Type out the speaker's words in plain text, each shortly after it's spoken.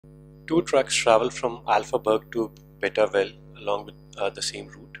Two trucks travel from Alphaburg to Betaville along with the same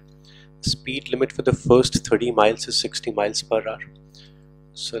route. Speed limit for the first 30 miles is 60 miles per hour.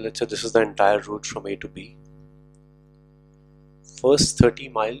 So let's say this is the entire route from A to B. First 30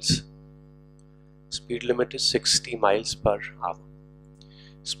 miles, speed limit is 60 miles per hour.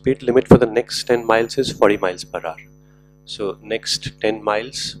 Speed limit for the next 10 miles is 40 miles per hour. So next 10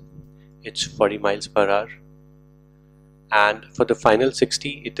 miles, it's 40 miles per hour. And for the final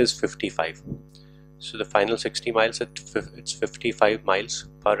 60, it is 55. So the final 60 miles, it's 55 miles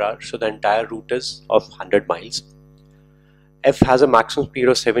per hour. So the entire route is of 100 miles. F has a maximum speed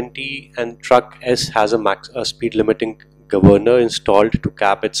of 70 and truck S has a speed limiting governor installed to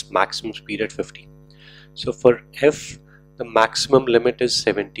cap its maximum speed at 50. So for F, the maximum limit is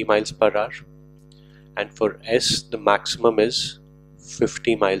 70 miles per hour, and for S, the maximum is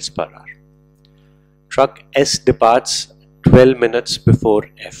 50 miles per hour. Truck S departs 12 minutes before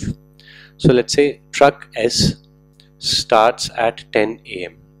F. So let's say truck S starts at 10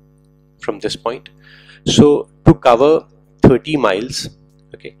 a.m. from this point. So to cover 30 miles,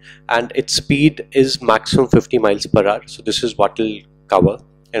 okay, and its speed is maximum 50 miles per hour. So this is what it'll cover,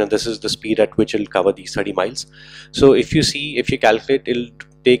 and this is the speed at which it'll cover these 30 miles. So if you calculate, it'll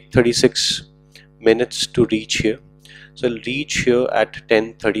take 36 minutes to reach here. So it'll reach here at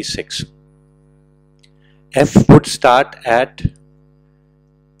 10:36. F would start at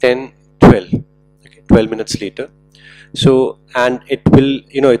 10:12, okay, 12 minutes later. So, and it will,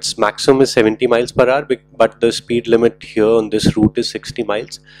 its maximum is 70 miles per hour, but the speed limit here on this route is 60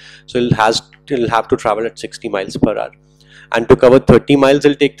 miles. So it'll have to travel at 60 miles per hour. And to cover 30 miles,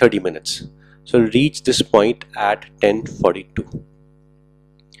 it'll take 30 minutes. So it'll reach this point at 10:42.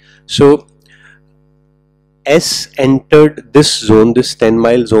 So S entered this zone, this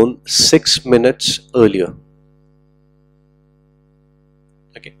 10-mile zone, 6 minutes earlier.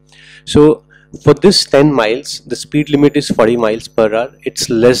 Okay. So for this 10 miles, the speed limit is 40 miles per hour. It's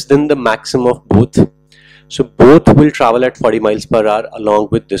less than the maximum of both. So both will travel at 40 miles per hour along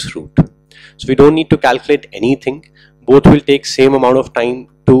with this route. So we don't need to calculate anything. Both will take same amount of time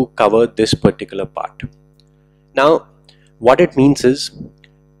to cover this particular part. Now, what it means is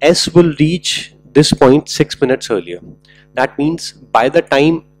S will reach this point 6 minutes earlier. That means by the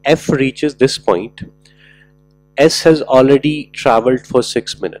time F reaches this point, S has already traveled for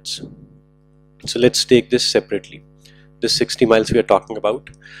 6 minutes. So let's take this separately. This 60 miles we are talking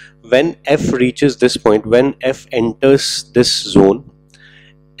about. When F reaches this point, when F enters this zone,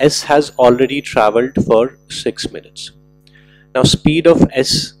 S has already traveled for 6 minutes. Now speed of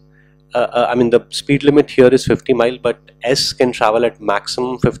S, the speed limit here is 50 miles, but S can travel at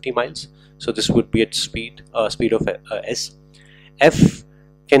maximum 50 miles. So this would be its speed of S. F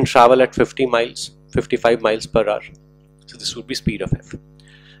can travel at 50 miles, 55 miles per hour. So this would be speed of F.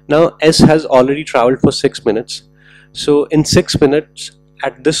 Now S has already traveled for 6 minutes. So in 6 minutes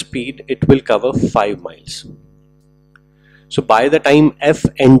at this speed, it will cover 5 miles. So by the time F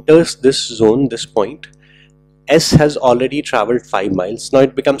enters this zone, this point, S has already traveled 5 miles. Now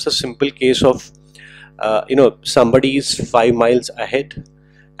it becomes a simple case of, somebody is 5 miles ahead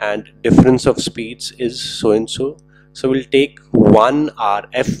and difference of speeds is so and so. So we'll take 1 hour.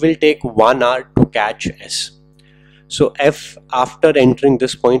 F will take 1 hour to catch S. So F after entering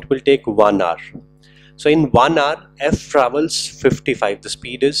this point will take 1 hour. So in 1 hour, F travels 55. The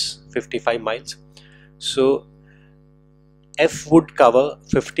speed is 55 miles. So F would cover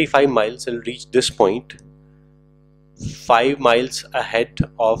 55 miles. It'll reach this point 5 miles ahead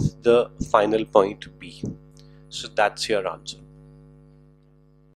of the final point B. So that's your answer.